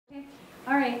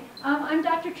All right, I'm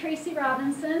Dr. Tracy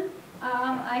Robinson.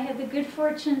 I had the good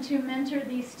fortune to mentor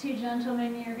these two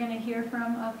gentlemen you're going to hear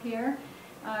from up here.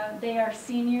 They are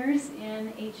seniors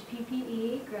in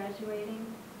HPPE, graduating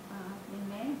in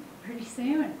May, pretty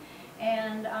soon.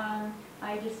 And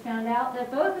I just found out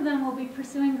that both of them will be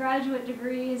pursuing graduate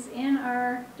degrees in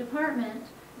our department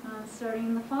starting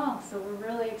in the fall, so we're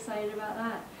really excited about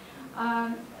that.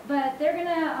 But they're going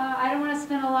to, I don't want to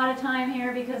spend a lot of time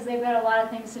here because they've got a lot of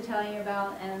things to tell you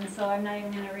about, and so I'm not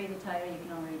even going to read the title. You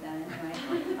can all read that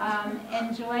anyway.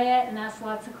 Enjoy it and ask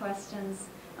lots of questions.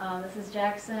 This is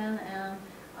Jackson, and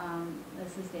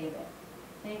this is David.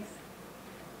 Thanks.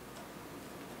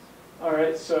 All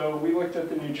right, so we looked at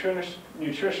the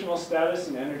nutritional status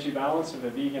and energy balance of a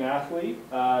vegan athlete.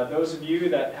 Those of you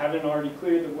that haven't already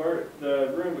cleared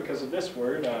the room because of this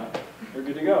word, we're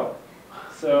good to go.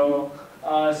 So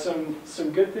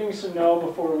some good things to know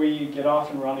before we get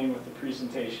off and running with the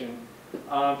presentation.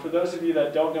 For those of you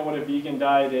that don't know what a vegan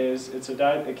diet is, it's a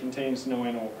diet that contains no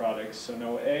animal products, so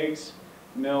no eggs,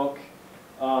 milk,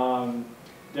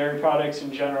 dairy products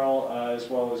in general, as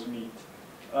well as meat.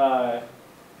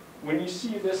 When you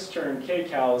see this term,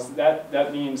 kcals,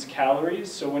 that means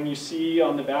calories. So when you see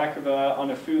on the back of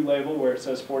on a food label where it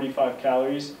says 45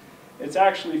 calories, it's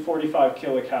actually 45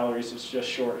 kilocalories. It's just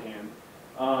shorthand.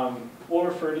 We'll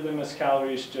refer to them as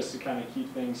calories just to kind of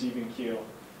keep things even keel.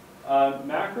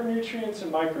 Macronutrients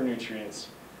and micronutrients.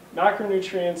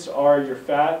 Macronutrients are your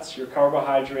fats, your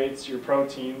carbohydrates, your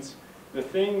proteins, the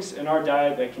things in our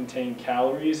diet that contain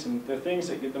calories and the things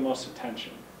that get the most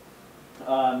attention.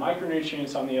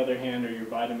 Micronutrients, on the other hand, are your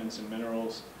vitamins and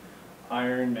minerals,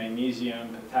 iron,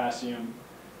 magnesium, potassium,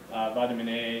 vitamin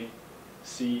A,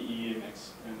 C, E,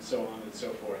 and so on and so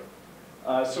forth.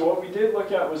 So what we did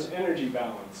look at was energy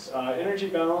balance. Energy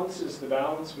balance is the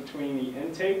balance between the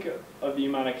intake of the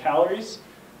amount of calories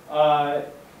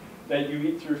that you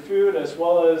eat through food, as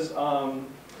well as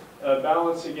a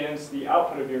balance against the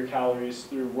output of your calories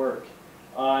through work.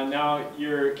 Now,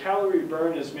 your calorie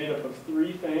burn is made up of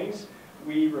three things.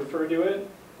 We refer to it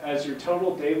as your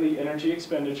total daily energy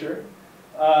expenditure.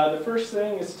 The first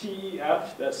thing is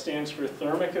TEF, that stands for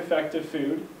thermic effective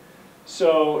food.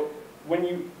 So when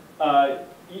you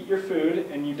eat your food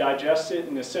and you digest it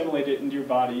and assimilate it into your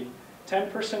body,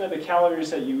 10% of the calories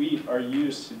that you eat are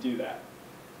used to do that.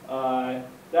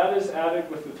 That is added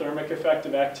with the thermic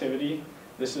effective activity.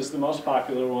 This is the most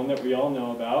popular one that we all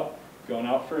know about. Going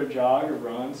out for a jog or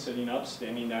run, sitting up,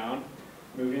 standing down,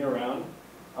 moving around.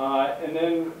 And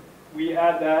then we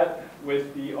add that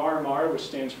with the RMR, which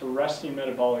stands for resting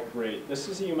metabolic rate. This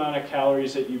is the amount of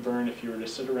calories that you burn if you were to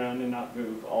sit around and not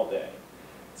move all day.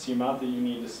 It's the amount that you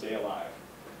need to stay alive.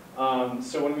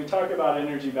 So when we talk about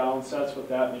energy balance, that's what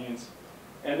that means.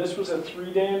 And this was a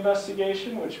 3-day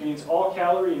investigation, which means all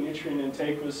calorie and nutrient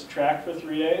intake was tracked for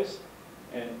 3 days.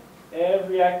 And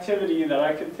every activity that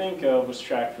I could think of was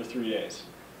tracked for 3 days.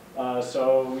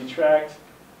 So we tracked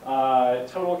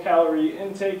total calorie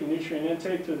intake and nutrient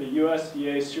intake through the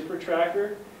USDA Super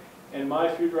Tracker and My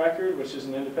Food Record, which is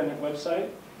an independent website.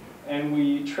 And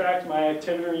we tracked my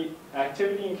activity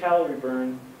and calorie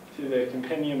burn through the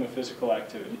Compendium of Physical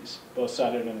Activities, both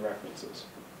cited in references.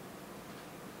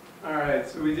 All right,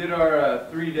 so we did our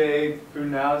 3-day food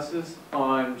analysis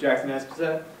on Jackson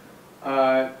Espeset.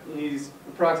 He's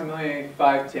approximately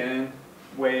 5'10",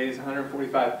 weighs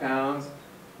 145 pounds.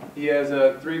 He has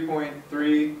a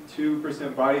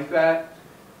 3.32% body fat,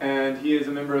 and he is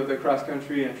a member of the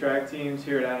cross-country and track teams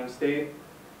here at Adams State.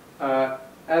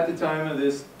 At the time of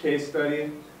this case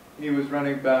study, he was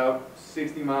running about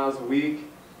 60 miles a week,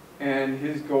 and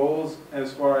his goals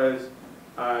as far as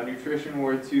nutrition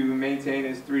were to maintain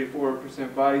his 3 to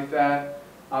 4% body fat,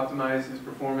 optimize his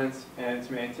performance, and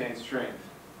to maintain strength.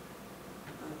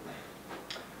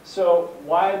 So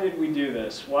why did we do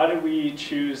this? Why did we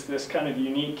choose this kind of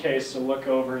unique case to look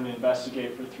over and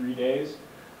investigate for 3 days?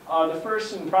 The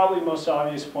first and probably most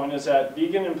obvious point is that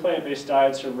vegan and plant-based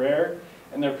diets are rare,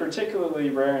 and they're particularly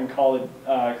rare in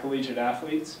collegiate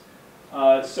athletes.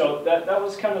 So that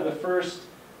was kind of the first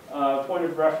point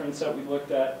of reference that we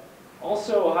looked at.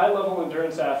 Also, high-level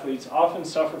endurance athletes often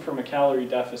suffer from a calorie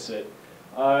deficit.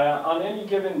 On any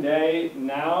given day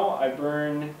now, I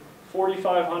burn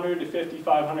 4,500 to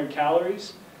 5,500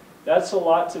 calories. That's a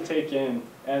lot to take in.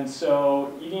 And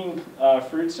so eating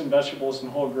fruits and vegetables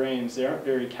and whole grains, they aren't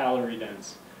very calorie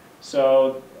dense.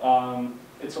 So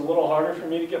it's a little harder for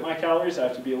me to get my calories. I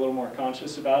have to be a little more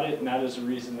conscious about it, and that is the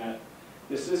reason that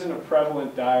this isn't a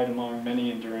prevalent diet among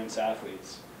many endurance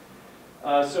athletes.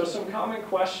 So some common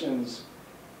questions.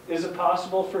 is it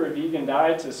possible for a vegan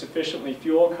diet to sufficiently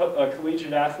fuel a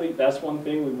collegiate athlete? That's one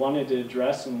thing we wanted to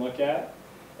address and look at.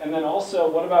 And then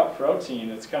also, what about protein?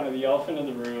 It's kind of the elephant in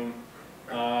the room.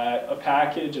 A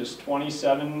package is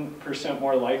 27%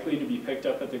 more likely to be picked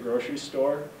up at the grocery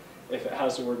store if it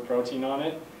has the word protein on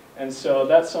it. And so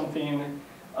that's something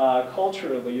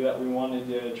culturally that we wanted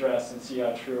to address and see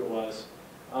how true it was.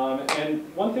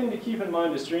 And one thing to keep in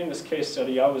mind is during this case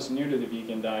study, I was new to the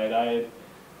vegan diet.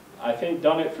 I think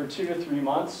done it for 2 to 3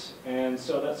 months, and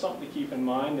so that's something to keep in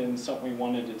mind and something we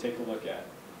wanted to take a look at.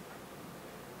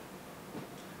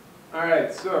 All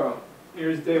right, so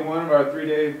here's day 1 of our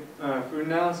 3-day food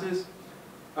analysis.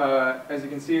 As you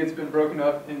can see, it's been broken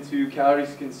up into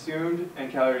calories consumed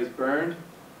and calories burned.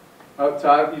 Up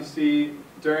top, you see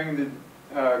during the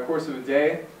course of a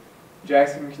day,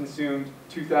 Jackson consumed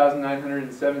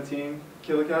 2,917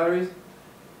 kilocalories,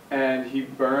 and he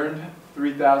burned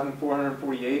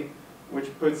 3,448,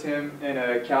 which puts him in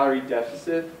a calorie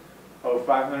deficit of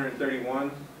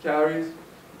 531 calories.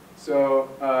 So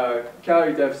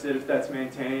calorie deficit, if that's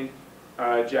maintained,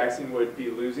 Jackson would be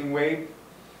losing weight.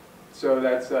 So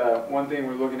that's one thing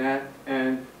we're looking at.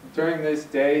 And during this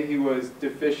day, he was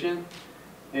deficient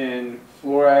in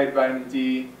fluoride, vitamin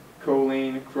D,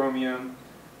 choline, chromium,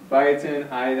 biotin,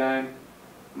 iodine,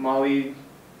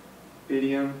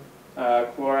 molybdenum,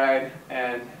 chloride,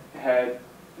 and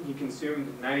he consumed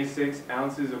 96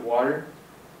 ounces of water.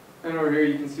 And over here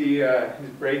you can see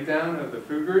his breakdown of the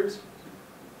food groups.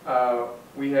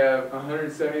 We have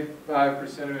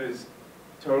 175% of his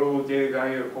total daily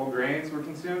value of whole grains were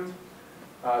consumed,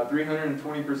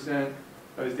 320%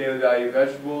 of his daily value of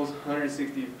vegetables,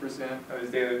 160% of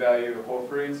his daily value of whole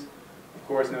fruits, of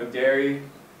course no dairy,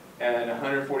 and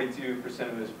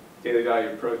 142% of his daily value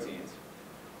of proteins.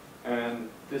 And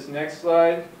this next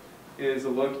slide is a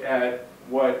look at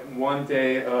what one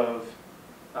day of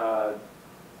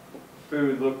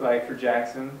food looked like for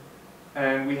Jackson.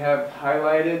 And we have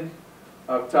highlighted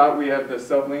up top, we have the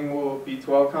sublingual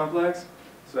B12 complex.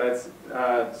 So that's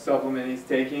supplement he's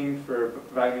taking for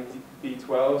vitamin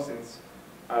B12, since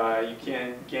you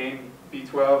can't gain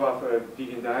B12 off a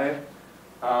vegan diet.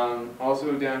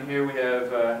 Also down here we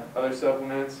have other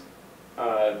supplements.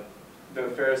 The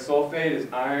ferrous sulfate is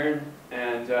iron,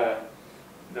 and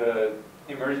the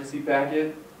emergency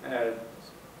packet,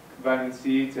 vitamin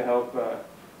C to help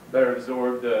better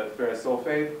absorb the ferrous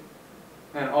sulfate.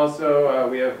 And also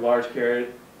we have large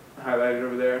carrot highlighted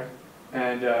over there.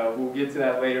 And we'll get to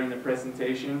that later in the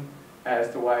presentation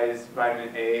as to why his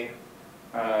vitamin A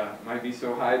might be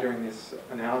so high during this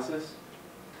analysis.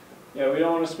 Yeah, we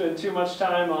don't want to spend too much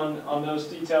time on those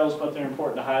details, but they're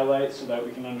important to highlight so that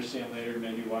we can understand later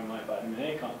maybe why my vitamin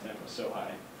A content was so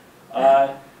high.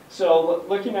 So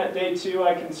looking at day 2,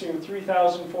 I consumed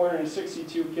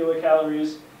 3,462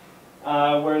 kilocalories,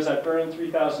 whereas I burned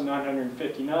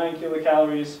 3,959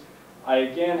 kilocalories. I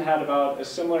again had about a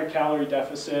similar calorie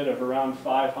deficit of around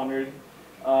 500.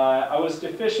 I was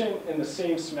deficient in the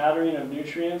same smattering of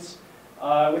nutrients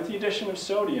with the addition of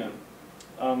sodium.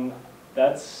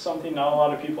 That's something not a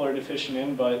lot of people are deficient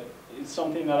in, but it's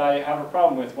something that I have a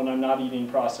problem with when I'm not eating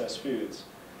processed foods.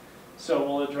 So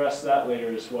we'll address that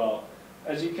later as well.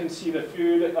 As you can see, the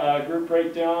food group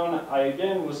breakdown, I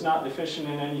again was not deficient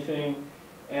in anything.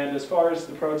 And as far as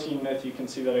the protein myth, you can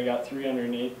see that I got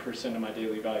 308% of my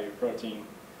daily value of protein.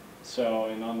 So,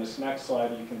 and on this next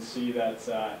slide, you can see that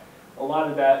a lot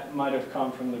of that might have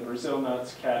come from the Brazil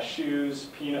nuts, cashews,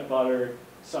 peanut butter,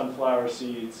 sunflower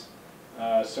seeds,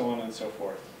 so on and so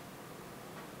forth.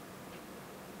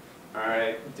 All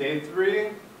right, day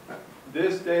 3.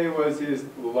 This day was his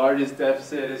largest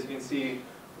deficit. As you can see,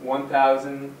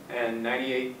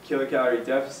 1,098 kilocalorie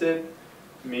deficit,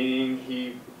 meaning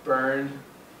he burned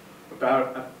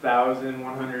about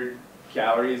 1,100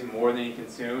 calories more than he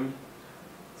consumed.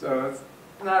 So it's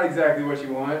not exactly what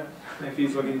you want if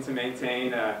he's looking to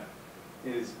maintain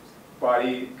his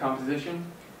body composition.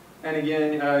 And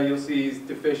again, you'll see he's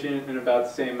deficient in about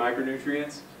the same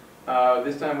micronutrients.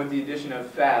 This time with the addition of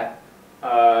fat,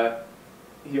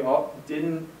 he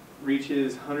didn't reach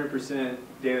his 100%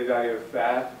 daily value of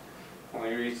fat,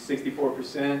 only reached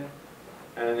 64%.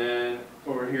 And then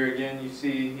over here again, you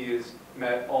see he has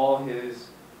met all his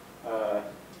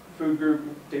food group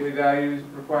daily values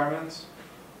requirements.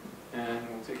 And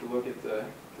we'll take a look at the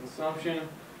consumption.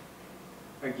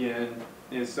 Again,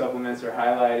 his supplements are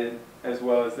highlighted, as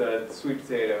well as the sweet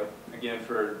potato, again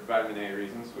for vitamin A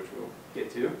reasons, which we'll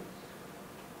get to.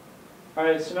 All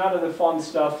right, so now to the fun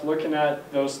stuff, looking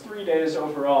at those 3 days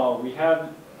overall. We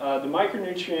have the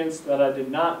micronutrients that I did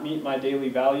not meet my daily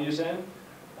values in.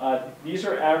 These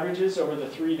are averages over the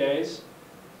 3 days.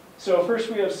 So first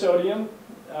we have sodium.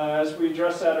 As we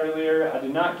addressed that earlier, I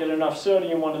did not get enough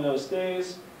sodium one of those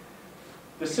days.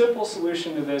 The simple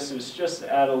solution to this is just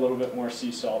to add a little bit more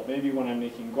sea salt. Maybe when I'm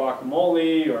making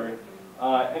guacamole or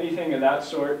anything of that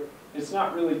sort. It's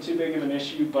not really too big of an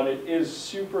issue, but it is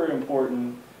super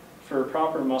important for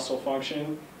proper muscle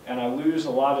function, and I lose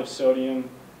a lot of sodium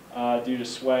due to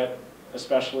sweat,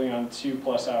 especially on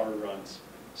 2+ hour runs.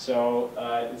 So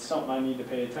it's something I need to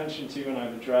pay attention to and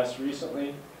I've addressed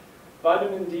recently.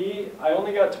 Vitamin D, I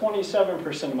only got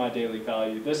 27% of my daily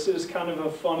value. This is kind of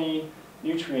a funny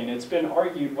nutrient. It's been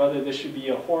argued whether this should be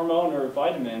a hormone or a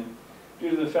vitamin due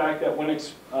to the fact that when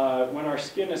our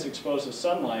skin is exposed to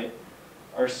sunlight,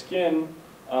 our skin,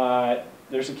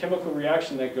 there's a chemical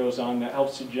reaction that goes on that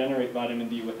helps to generate vitamin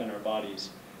D within our bodies.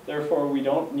 Therefore, we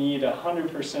don't need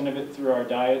 100% of it through our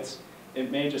diets. It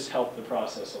may just help the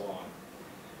process along.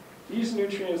 These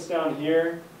nutrients down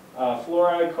here,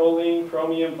 fluoride, choline,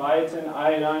 chromium, biotin,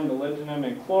 iodine, molybdenum,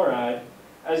 and chloride,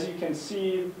 as you can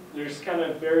see, there's kind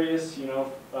of various,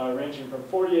 ranging from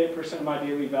 48% of my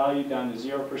daily value down to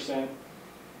 0%.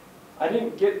 I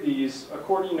didn't get these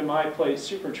according to my plate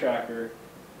super tracker.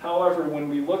 However, when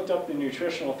we looked up the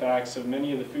nutritional facts of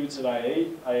many of the foods that I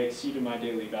ate, I exceeded my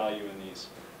daily value in these.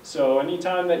 So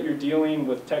anytime that you're dealing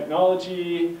with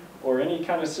technology or any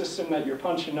kind of system that you're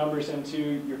punching numbers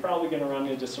into, you're probably going to run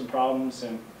into some problems,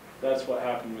 and that's what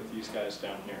happened with these guys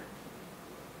down here.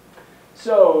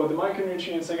 So the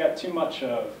micronutrients I got too much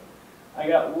of. I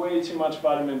got way too much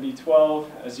vitamin B12.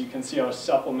 As you can see, I was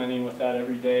supplementing with that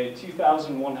every day.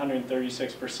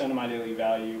 2,136% of my daily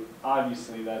value.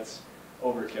 Obviously, that's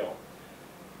overkill.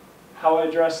 How I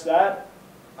address that?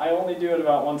 I only do it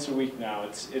about once a week now.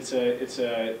 It's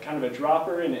a kind of a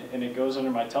dropper, and it goes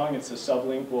under my tongue. It's a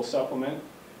sublingual supplement.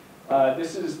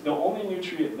 This is the only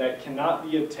nutrient that cannot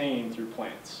be obtained through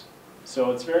plants.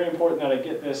 So it's very important that I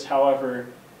get this. However,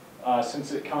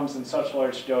 since it comes in such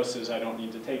large doses, I don't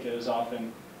need to take it as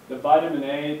often. The vitamin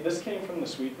A, this came from the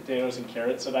sweet potatoes and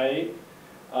carrots that I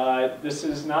ate. This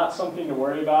is not something to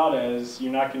worry about, as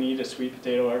you're not going to eat a sweet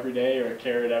potato every day or a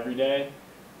carrot every day,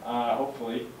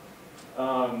 hopefully.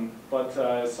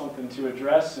 But something to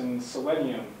address, and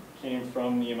selenium came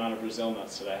from the amount of Brazil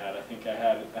nuts that I had. I think I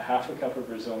had a half a cup of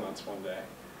Brazil nuts one day.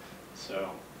 So,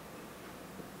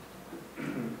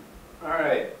 all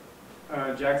right.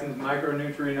 Jackson's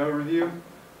micronutrient overview.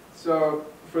 So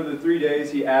for the 3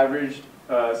 days, he averaged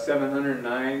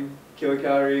 709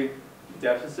 kilocalorie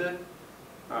deficit,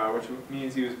 which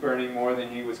means he was burning more than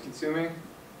he was consuming.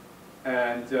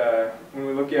 And when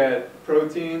we look at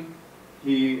protein,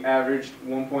 he averaged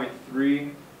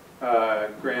 1.3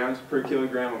 grams per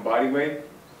kilogram of body weight.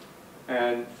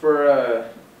 And for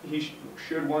he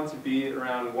should want to be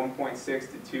around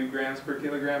 1.6 to 2 grams per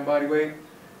kilogram body weight.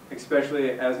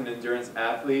 Especially as an endurance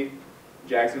athlete,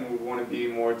 Jackson would want to be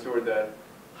more toward the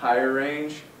higher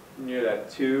range, near that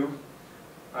 2,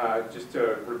 just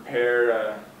to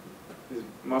repair his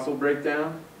muscle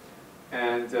breakdown.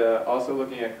 And also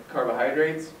looking at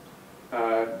carbohydrates,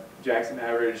 Jackson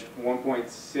averaged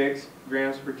 1.6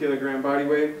 grams per kilogram body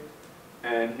weight,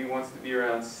 and he wants to be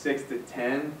around 6 to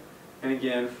 10. And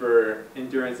again, for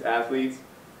endurance athletes,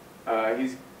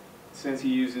 since he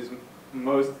uses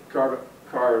most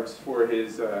carbs for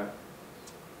his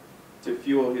to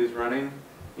fuel his running,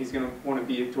 he's going to want to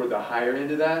be toward the higher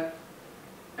end of that.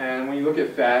 And when you look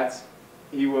at fats,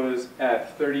 he was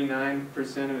at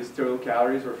 39% of his total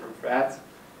calories were from fats,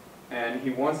 and he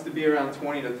wants to be around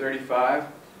 20 to 35,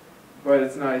 but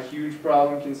it's not a huge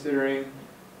problem considering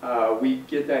we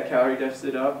get that calorie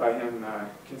deficit up by him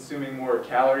consuming more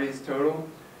calories total,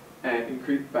 and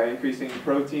by increasing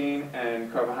protein and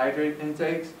carbohydrate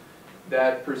intakes.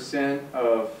 That percent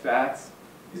of fats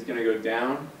is going to go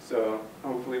down, so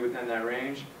hopefully within that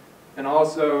range. And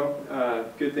also,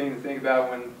 good thing to think about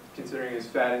when considering his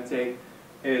fat intake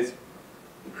is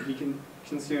he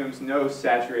consumes no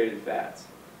saturated fats,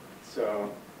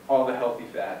 so all the healthy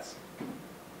fats.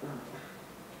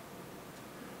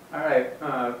 All right,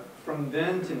 from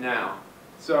then to now.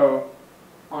 So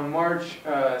on March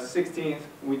 16th,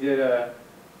 we did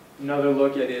another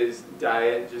look at his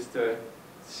diet just to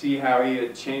see how he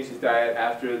had changed his diet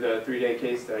after the 3-day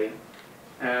case study.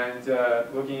 And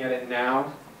looking at it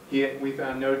now, we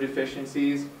found no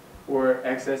deficiencies or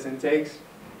excess intakes.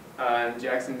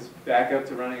 Jackson's back up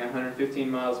to running 115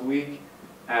 miles a week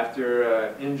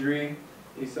after injury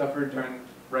he suffered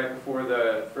right before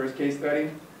the first case study.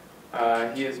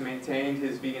 He has maintained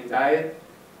his vegan diet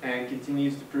and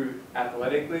continues to improve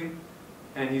athletically.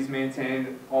 And he's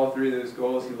maintained all 3 of those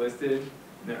goals he listed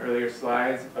in the earlier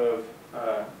slides of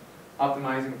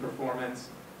optimizing performance,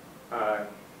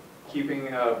 keeping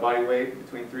body weight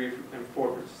between 3 and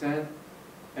 4%,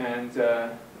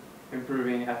 and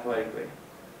improving athletically.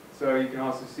 So you can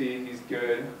also see he's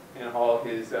good in all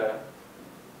his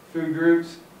food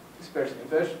groups, especially in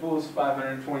vegetables,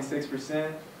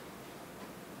 526%.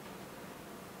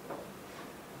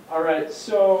 All right,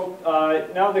 so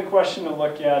now the question to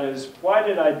look at is, why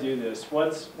did I do this?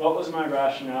 What was my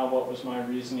rationale? What was my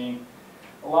reasoning?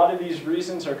 A lot of these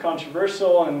reasons are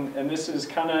controversial, and this is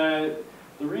kind of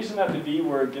the reason that the V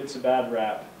word gets a bad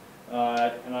rap.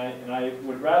 And I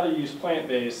would rather use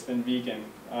plant-based than vegan.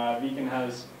 Vegan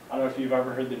has, I don't know if you've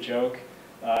ever heard the joke,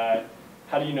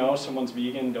 how do you know someone's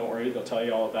vegan? Don't worry, they'll tell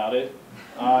you all about it.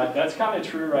 That's kind of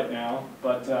true right now,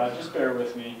 but just bear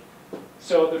with me.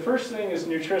 So the first thing is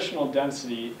nutritional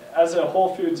density. As a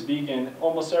whole foods vegan,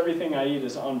 almost everything I eat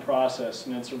is unprocessed,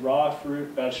 and it's a raw fruit,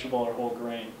 vegetable, or whole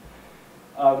grain.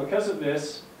 Because of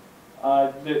this,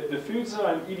 the foods that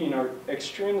I'm eating are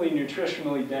extremely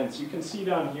nutritionally dense. You can see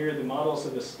down here the models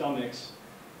of the stomachs.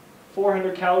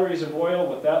 400 calories of oil,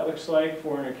 what that looks like,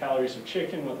 400 calories of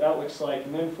chicken, what that looks like,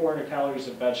 and then 400 calories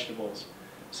of vegetables.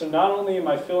 So not only am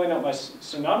I filling up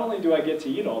not only do I get to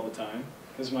eat all the time,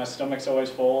 because my stomach's always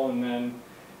full, and then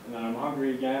I'm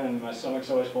hungry again, and my stomach's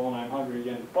always full, and I'm hungry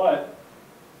again. But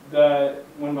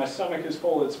when my stomach is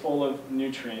full, it's full of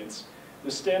nutrients.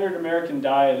 The standard American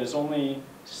diet is only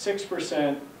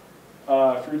 6%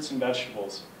 fruits and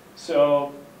vegetables.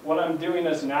 So what I'm doing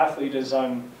as an athlete is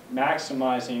I'm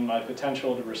maximizing my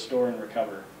potential to restore and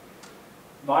recover.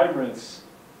 Vibrance.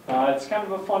 It's kind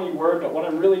of a funny word, but what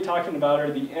I'm really talking about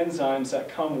are the enzymes that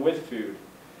come with food.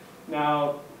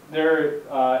 Now,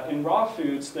 in raw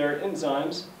foods, there are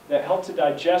enzymes that help to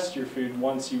digest your food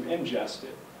once you ingest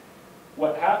it.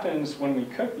 What happens when we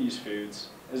cook these foods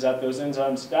is that those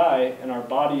enzymes die, and our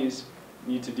bodies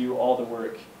need to do all the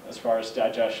work as far as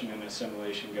digestion and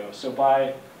assimilation go. So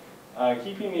by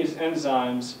keeping these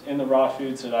enzymes in the raw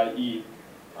foods that I eat,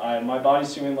 my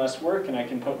body's doing less work, and I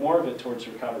can put more of it towards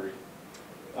recovery.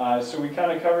 So we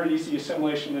kind of covered easy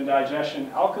assimilation and digestion.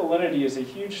 Alkalinity is a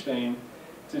huge thing.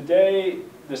 Today,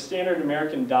 the standard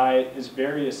American diet is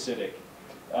very acidic.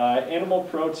 Animal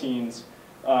proteins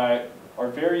are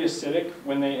very acidic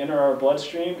when they enter our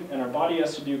bloodstream, and our body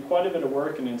has to do quite a bit of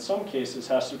work, and in some cases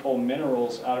has to pull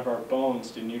minerals out of our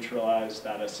bones to neutralize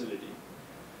that acidity.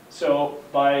 So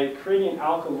by creating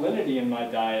alkalinity in my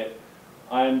diet,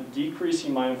 I'm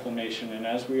decreasing my inflammation, and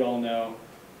as we all know,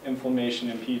 inflammation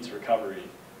impedes recovery.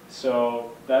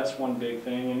 So that's one big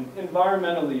thing. And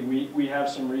environmentally, we have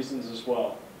some reasons as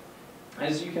well.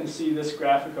 As you can see this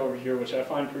graphic over here, which I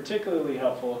find particularly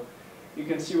helpful, you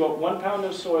can see what 1 pound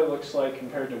of soy looks like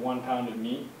compared to 1 pound of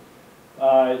meat.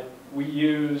 We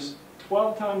use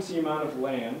 12 times the amount of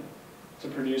land to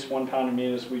produce 1 pound of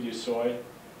meat as we do soy.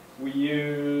 We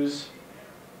use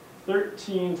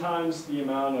 13 times the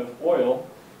amount of oil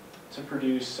to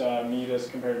produce meat as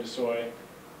compared to soy.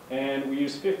 And we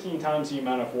use 15 times the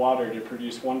amount of water to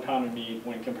produce 1 pound of meat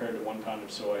when compared to 1 pound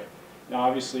of soy. Now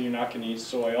obviously you're not going to eat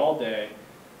soy all day,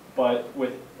 but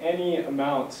with any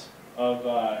amount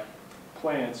of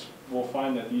plants, we'll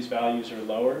find that these values are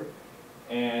lower,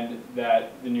 and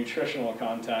that the nutritional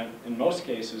content in most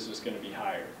cases is going to be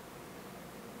higher.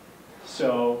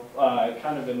 So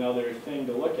kind of another thing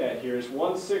to look at here is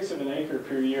 1/6 of an acre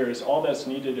per year is all that's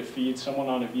needed to feed someone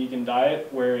on a vegan diet,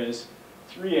 whereas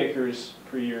 3 acres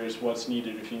per year is what's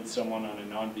needed to feed someone on a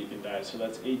non-vegan diet. So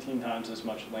that's 18 times as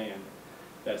much land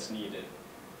that's needed.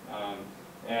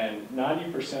 And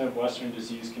 90% of Western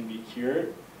disease can be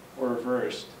cured or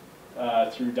reversed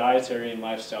through dietary and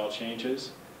lifestyle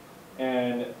changes.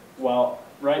 And while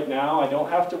right now I don't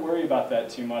have to worry about that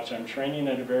too much, I'm training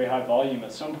at a very high volume,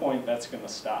 at some point that's going to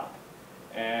stop.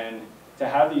 And to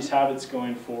have these habits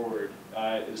going forward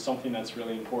is something that's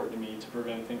really important to me to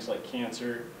prevent things like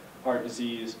cancer, heart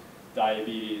disease,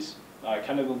 diabetes,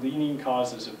 kind of the leading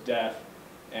causes of death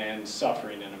and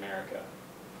suffering in America.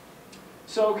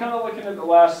 So kind of looking at the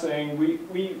last thing,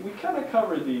 we kind of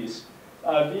covered these.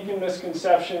 Vegan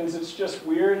misconceptions, it's just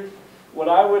weird. What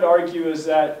I would argue is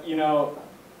that, you know,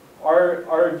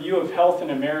 our view of health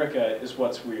in America is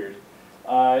what's weird.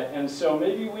 And so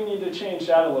maybe we need to change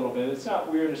that a little bit. It's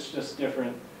not weird, it's just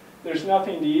different. There's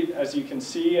nothing to eat. As you can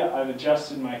see, I've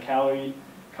adjusted my calorie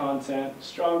content.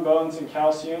 Strong bones and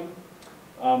calcium.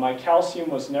 My calcium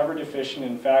was never deficient.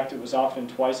 In fact, it was often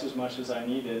twice as much as I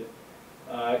needed.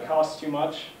 It costs too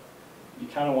much. You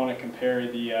kind of want to compare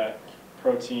the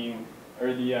protein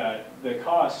or the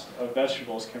cost of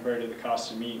vegetables compared to the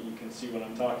cost of meat. You can see what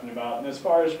I'm talking about. And as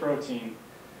far as protein,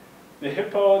 the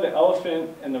hippo, the elephant,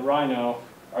 and the rhino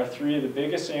are 3 of the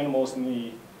biggest animals in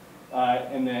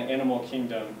in the animal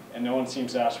kingdom, and no one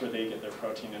seems to ask where they get their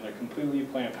protein, and they're completely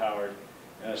plant-powered,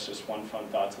 and it's just one fun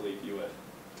thought to leave you with.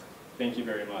 Thank you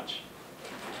very much.